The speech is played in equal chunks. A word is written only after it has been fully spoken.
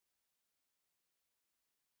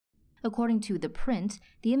According to the print,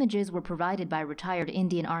 the images were provided by retired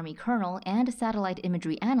Indian Army Colonel and satellite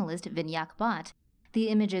imagery analyst Vinyak Bhat. The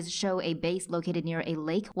images show a base located near a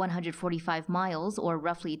lake 145 miles or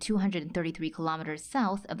roughly 233 kilometers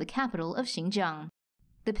south of the capital of Xinjiang.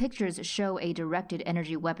 The pictures show a directed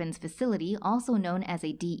energy weapons facility, also known as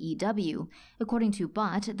a DEW. According to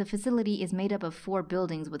Bhat, the facility is made up of 4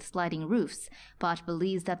 buildings with sliding roofs. Bhat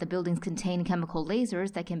believes that the buildings contain chemical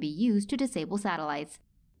lasers that can be used to disable satellites.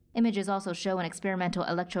 Images also show an experimental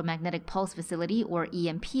electromagnetic pulse facility or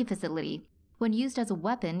EMP facility. When used as a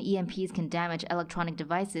weapon, EMPs can damage electronic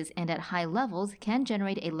devices and at high levels can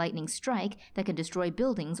generate a lightning strike that can destroy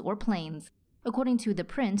buildings or planes. According to the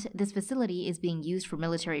print, this facility is being used for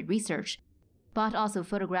military research. Bhat also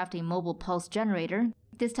photographed a mobile pulse generator.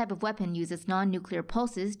 This type of weapon uses non-nuclear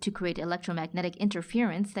pulses to create electromagnetic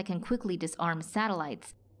interference that can quickly disarm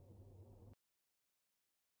satellites.